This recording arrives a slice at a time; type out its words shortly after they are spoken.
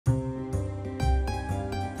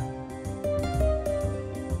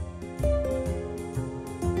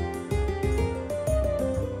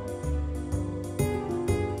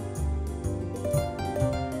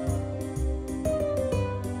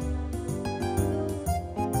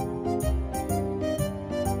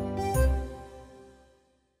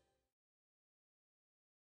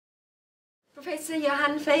Professor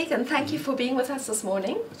Johan Fagan, thank you for being with us this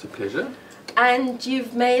morning. It's a pleasure. And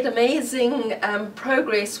you've made amazing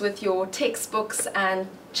progress with your textbooks and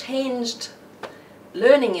changed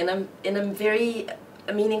learning in a very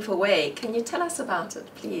meaningful way. Can you tell us about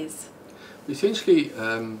it, please? Essentially,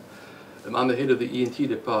 I'm the head of the ENT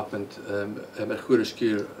department at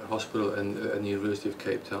Michell Hospital and the University of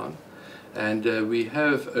Cape Town. And we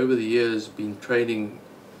have, over the years, been training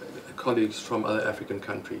colleagues from other African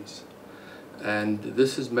countries. And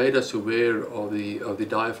this has made us aware of the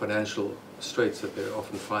dire financial straits that they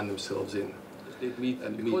often find themselves in. It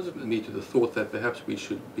led me to the thought that perhaps we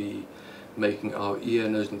should be making our ear,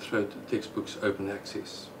 nose and throat textbooks open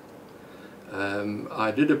access.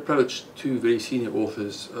 I did approach two very senior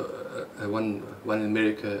authors, one in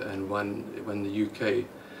America and one in the UK,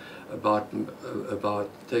 about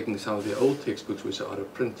taking some of their old textbooks which are out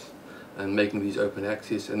of print and making these open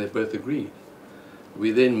access, and they both agreed.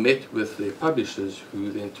 We then met with the publishers,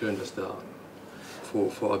 who then turned us down for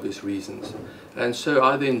obvious reasons. And so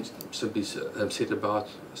I then simply set about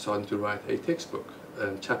starting to write a textbook,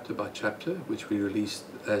 chapter by chapter, which we released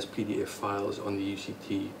as PDF files on the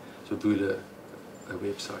UCT Zobula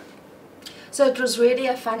website. So it was really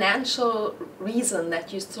a financial reason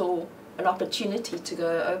that you saw an opportunity to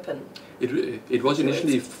go open? It was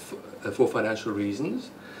initially for financial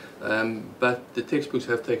reasons. But the textbooks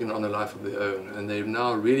have taken on a life of their own, and they've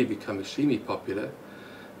now really become extremely popular.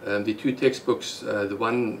 The two textbooks, the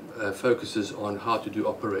one focuses on how to do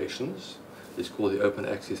operations. It's called the Open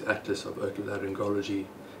Access Atlas of Otolaryngology,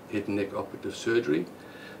 Head and Neck Operative Surgery.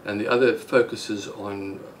 And the other focuses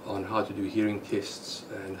on how to do hearing tests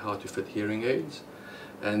and how to fit hearing aids.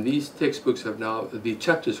 And these textbooks have now, the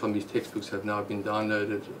chapters from these textbooks have now been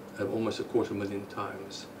downloaded almost 250,000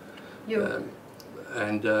 times.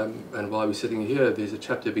 And while we're sitting here, there's a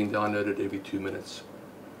chapter being downloaded every 2 minutes.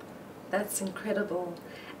 That's incredible.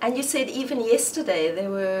 And you said even yesterday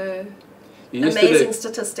there were amazing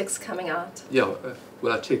statistics coming out. Yeah,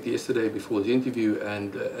 well, I checked yesterday before the interview,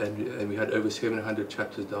 and we had over 700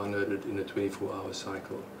 chapters downloaded in a 24-hour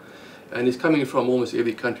cycle. And it's coming from almost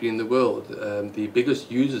every country in the world. The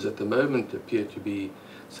biggest users at the moment appear to be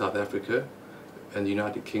South Africa and the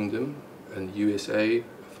United Kingdom and the USA,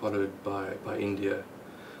 followed by India.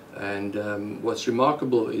 And what's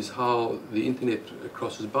remarkable is how the internet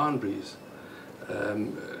crosses boundaries.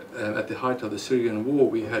 At the height of the Syrian war,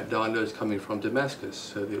 we had downloads coming from Damascus.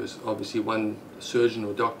 So there was obviously one surgeon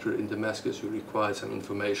or doctor in Damascus who required some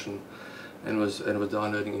information and was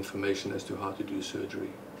downloading information as to how to do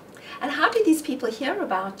surgery. And how did these people hear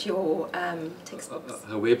about your textbooks?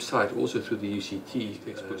 Our website, also through the UCT,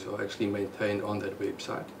 textbooks are actually maintained on that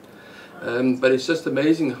website. But it's just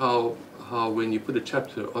amazing how when you put a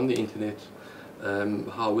chapter on the internet,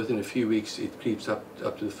 how within a few weeks it creeps up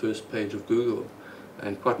to the first page of Google.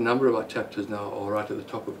 And quite a number of our chapters now are right at the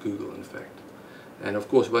top of Google, in fact. And of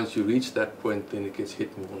course, once you reach that point, then it gets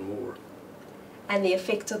hit more and more. And the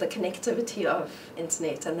effect of the connectivity of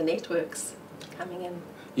internet and the networks coming in.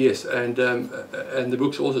 Yes, and the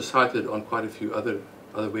book's also cited on quite a few other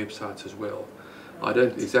websites as well. I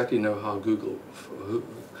don't exactly know how Google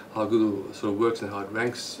sort of works and how it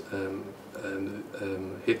ranks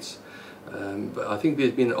hits, but I think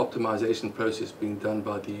there's been an optimization process being done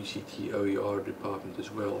by the UCT OER department as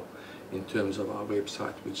well in terms of our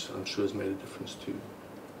website, which I'm sure has made a difference too.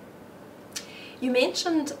 You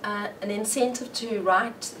mentioned an incentive to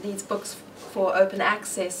write these books for open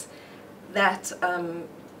access, that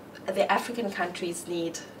the African countries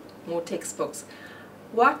need more textbooks.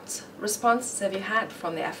 What responses have you had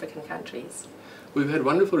from the African countries? We've had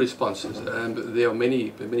wonderful responses. There are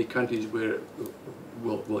many countries where,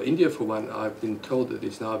 well, India for one, I've been told that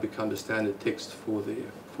it's now become the standard text for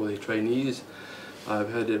their trainees.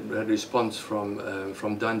 I've had a response from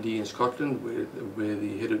Dundee in Scotland, where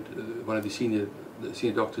the head of, one of the senior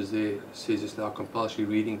doctors there says it's now compulsory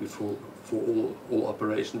reading for all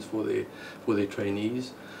operations for their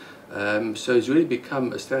trainees. So it's really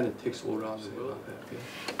become a standard text all around the world. Yeah.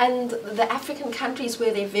 And the African countries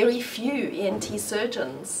where there are very few ENT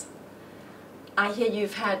surgeons, I hear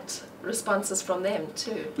you've had responses from them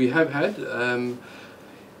too. We have had.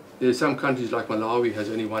 There are some countries like Malawi has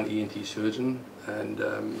only one ENT surgeon, and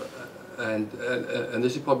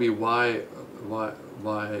this is probably why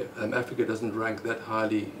Africa doesn't rank that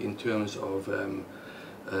highly in terms of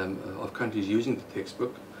countries using the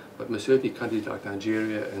textbook. But most certainly countries like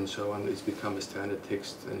Nigeria and so on, it's become a standard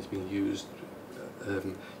text, and it's been used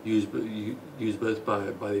both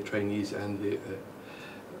by the trainees and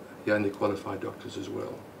the qualified doctors as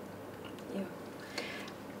well. Yeah.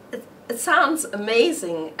 it sounds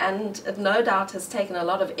amazing, and it no doubt has taken a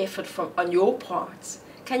lot of effort on your part.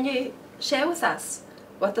 Can you share with us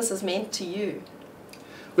what this has meant to you?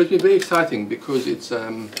 Well, it's been very exciting because it's,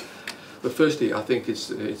 well, firstly, I think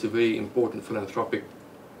it's a very important philanthropic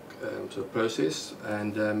sort of process,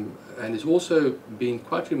 and it's also been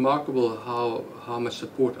quite remarkable how much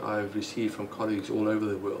support I've received from colleagues all over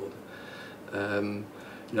the world.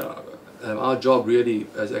 You know, our job really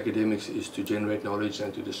as academics is to generate knowledge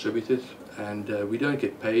and to distribute it, and we don't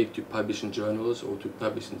get paid to publish in journals or to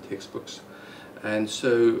publish in textbooks, and so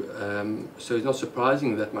it's not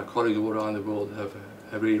surprising that my colleagues all around the world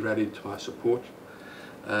have really rallied to my support.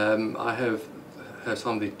 I have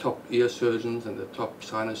some of the top ear surgeons and the top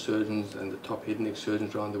sinus surgeons and the top head and neck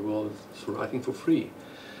surgeons around the world writing for free,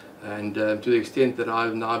 and to the extent that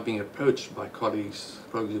I'm now being approached by colleagues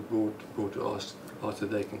abroad to ask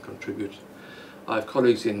that they can contribute. I have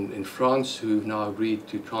colleagues in France who've now agreed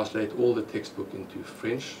to translate all the textbook into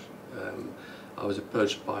French. I was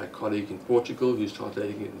approached by a colleague in Portugal who's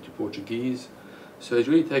translating it into Portuguese. So it's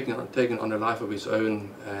really taken on a life of its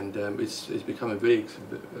own, and it's become a very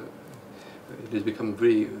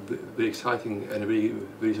very exciting and a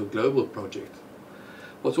very sort of global project.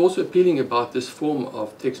 What's also appealing about this form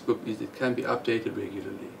of textbook is it can be updated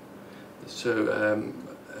regularly. So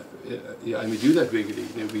yeah, and we do that regularly.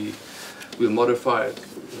 You know, we'll modify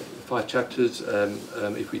 5 chapters.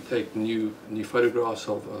 If we take new photographs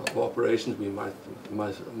of operations, we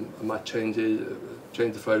might change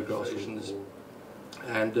the photographs.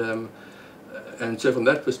 And so from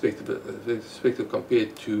that perspective,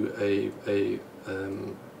 compared to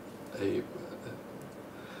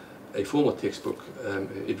a formal textbook,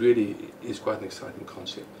 it really is quite an exciting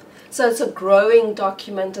concept. So it's a growing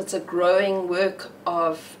document, it's a growing work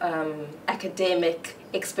of academic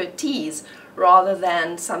expertise, rather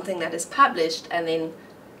than something that is published and then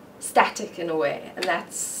static in a way, and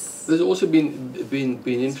that's... There's also been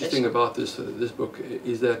interesting about this book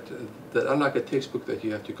is that unlike a textbook that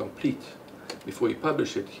you have to complete before you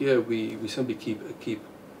publish it, here we simply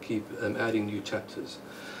keep adding new chapters.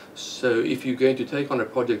 So if you're going to take on a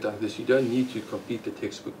project like this, you don't need to complete the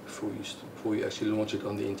textbook before you actually launch it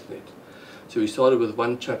on the internet. So we started with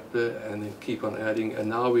 1 chapter and then keep on adding, and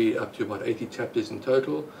now we're up to about 80 chapters in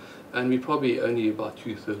total, and we're probably only about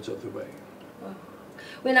 2/3 of the way. Wow.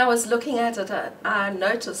 When I was looking at it, I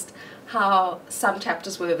noticed how some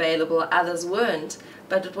chapters were available, others weren't,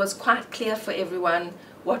 but it was quite clear for everyone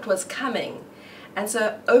what was coming. And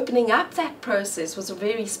so opening up that process was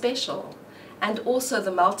very special, and also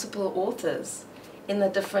the multiple authors in the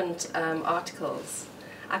different articles.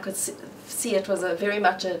 I could see it was very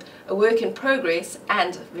much a work in progress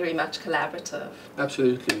and very much collaborative.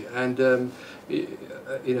 Absolutely, and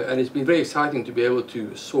you know, and it's been very exciting to be able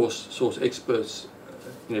to source experts,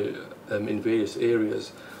 you know, in various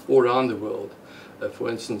areas all around the world. For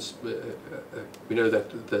instance, we know that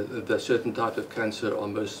the certain types of cancer are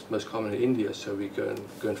most common in India, so we go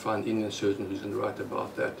and find Indian surgeon who's going to write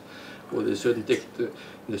about that. Or there's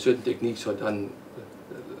certain techniques are done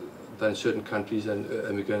in certain countries,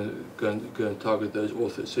 and we go and target those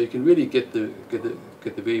authors. So you can really get the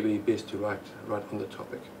very best to write on the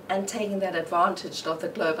topic. And taking that advantage of the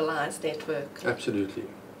globalized network. Absolutely.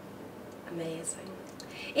 Amazing.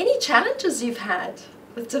 Any challenges you've had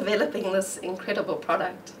with developing this incredible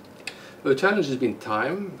product? Well, the challenge has been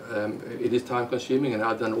time. It is time consuming, and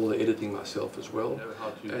I've done all the editing myself as well.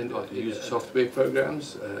 And how to use software programs,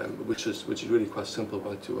 which is really quite simple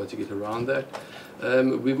once you get around that.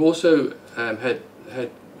 We've also had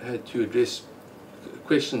to address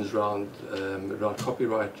questions around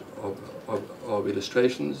copyright of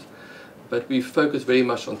illustrations, but we focus very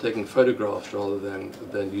much on taking photographs rather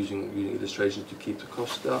than using illustrations to keep the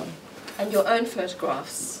costs down. And your own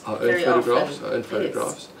photographs. Our own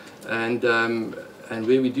photographs. Yes. And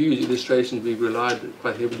where we do use illustrations, we've relied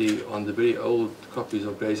quite heavily on the very old copies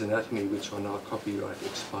of Gray's Anatomy, which are now copyright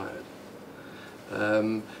expired.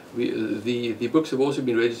 The books have also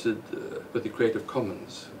been registered with the Creative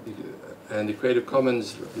Commons, and the Creative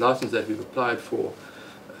Commons license that we've applied for,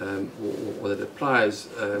 or that applies,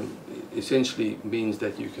 essentially means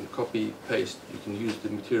that you can copy, paste, you can use the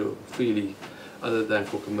material freely, other than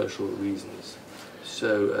for commercial reasons. So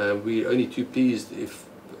we're only too pleased if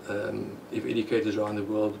educators around the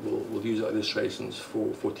world will use our illustrations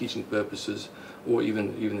for teaching purposes, or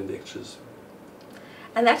even in lectures.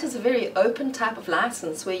 And that is a very open type of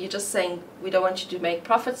license, where you're just saying, we don't want you to make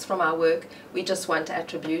profits from our work, we just want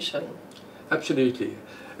attribution. Absolutely.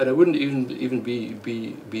 And I wouldn't even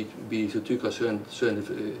be so too concerned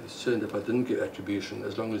if I didn't get attribution,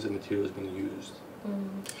 as long as the material is being used.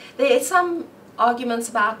 There are some arguments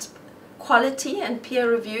about quality and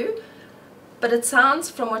peer review, but it sounds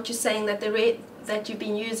from what you're saying that that you've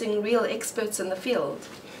been using real experts in the field.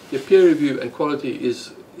 Yeah, peer review and quality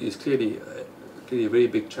is clearly a very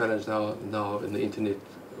big challenge now in the internet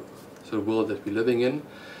sort of world that we're living in.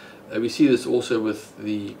 We see this also with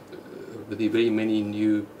the very many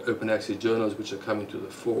new open access journals which are coming to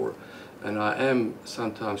the fore, and I am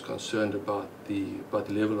sometimes concerned about the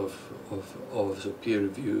level of sort of peer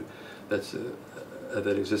review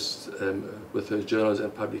that exists with those journals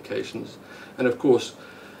and publications. And of course,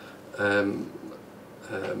 so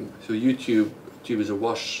YouTube is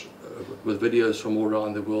awash with videos from all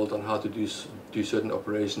around the world on how to do certain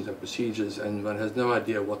operations and procedures, and one has no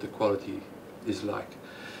idea what the quality is like.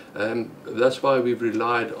 That's why we've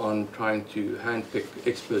relied on trying to handpick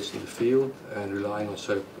experts in the field and relying on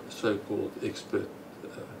so-called expert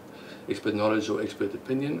knowledge or expert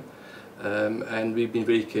opinion, and we've been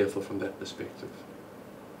very careful from that perspective.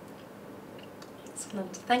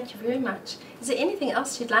 Excellent, thank you very much. Is there anything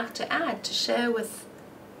else you'd like to add, to share with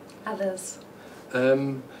others?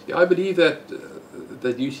 Yeah, I believe that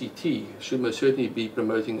UCT should most certainly be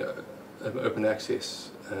promoting open access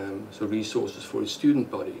so resources for its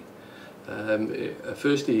student body.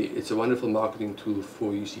 Firstly, it's a wonderful marketing tool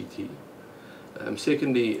for UCT.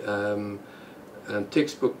 Secondly,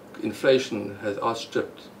 textbook inflation has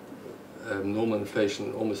outstripped normal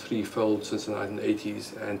inflation almost threefold since the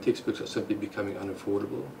 1980s, and textbooks are simply becoming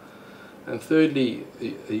unaffordable. And thirdly,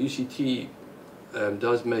 UCT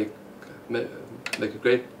does make a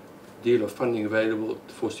great deal of funding available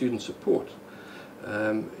for student support.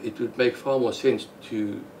 It would make far more sense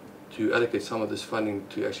to allocate some of this funding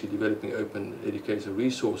to actually developing open educational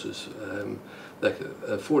resources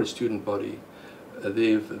for its student body,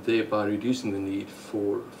 thereby reducing the need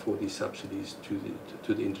for these subsidies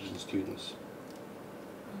to the indigent students.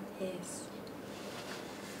 Yes.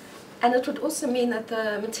 And it would also mean that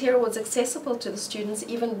the material was accessible to the students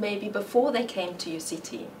even maybe before they came to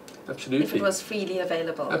UCT. Absolutely. If it was freely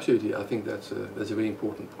available. Absolutely, I think that's a very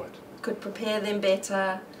important point. Could prepare them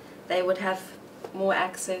better, they would have more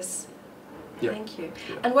access. Yeah. Thank you.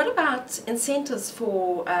 Yeah. And what about incentives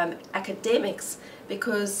for academics?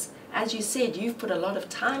 Because, as you said, you've put a lot of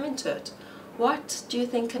time into it. What do you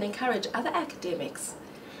think can encourage other academics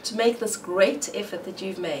to make this great effort that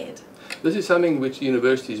you've made? This is something which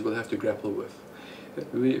universities will have to grapple with.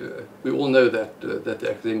 We all know that the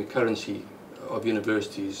academic currency of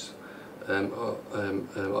universities are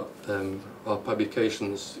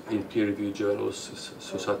publications in peer-reviewed journals,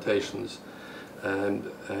 so citations,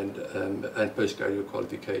 and postgraduate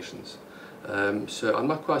qualifications. So I'm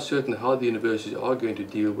not quite certain how the universities are going to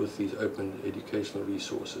deal with these open educational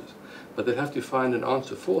resources, but they have to find an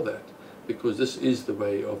answer for that, because this is the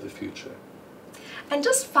way of the future. And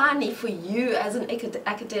just finally, for you as an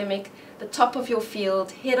academic, the top of your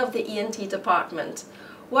field, head of the ENT department,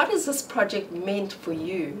 what has this project meant for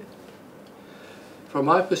you? From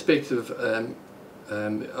my perspective,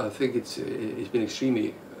 I think it's been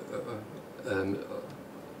extremely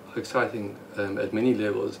exciting at many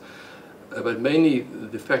levels, but mainly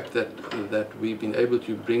the fact that we've been able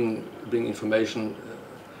to bring information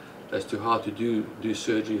as to how to do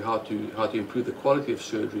surgery, how to improve the quality of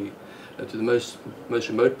surgery to the most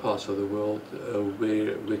remote parts of the world,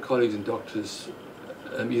 where colleagues and doctors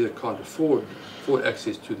either can't afford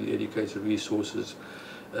access to the educational resources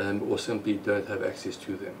or simply don't have access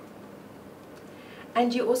to them.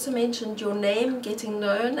 And you also mentioned your name getting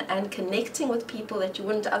known and connecting with people that you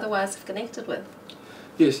wouldn't otherwise have connected with.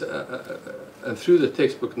 Yes, and through the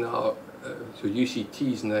textbook now, so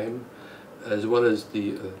UCT's name, as well as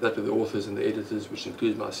that of the authors and the editors, which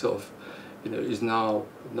includes myself, is now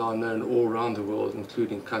known all around the world,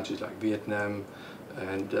 including countries like Vietnam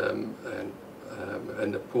and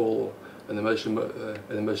Nepal and the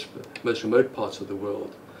most remote parts of the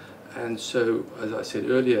world. And so, as I said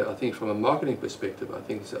earlier, I think from a marketing perspective, I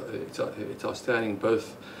think it's outstanding,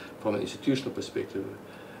 both from an institutional perspective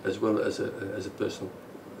as well as a personal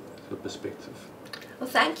perspective. Well,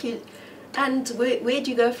 thank you. And where do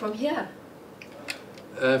you go from here?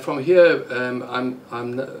 From here,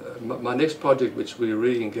 my next project, which we're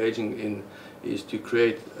really engaging in, is to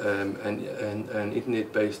create an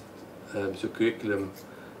internet-based curriculum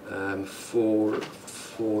for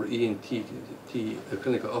ENT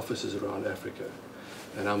clinical offices around Africa,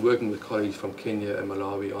 and I'm working with colleagues from Kenya and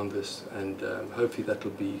Malawi on this, and hopefully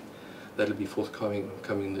that'll be forthcoming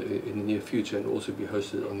in the near future, and also be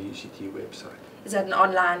hosted on the UCT website. Is that an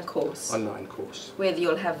online course? Online course. Where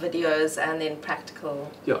you'll have videos and then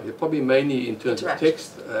practical? Yeah, probably mainly in terms of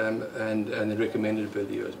text and the recommended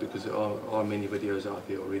videos, because there are many videos out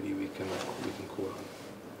there already we can call on.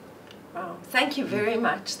 Wow, thank you very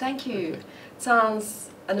much. Thank you. Sounds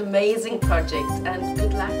an amazing project, and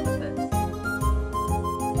good luck with it.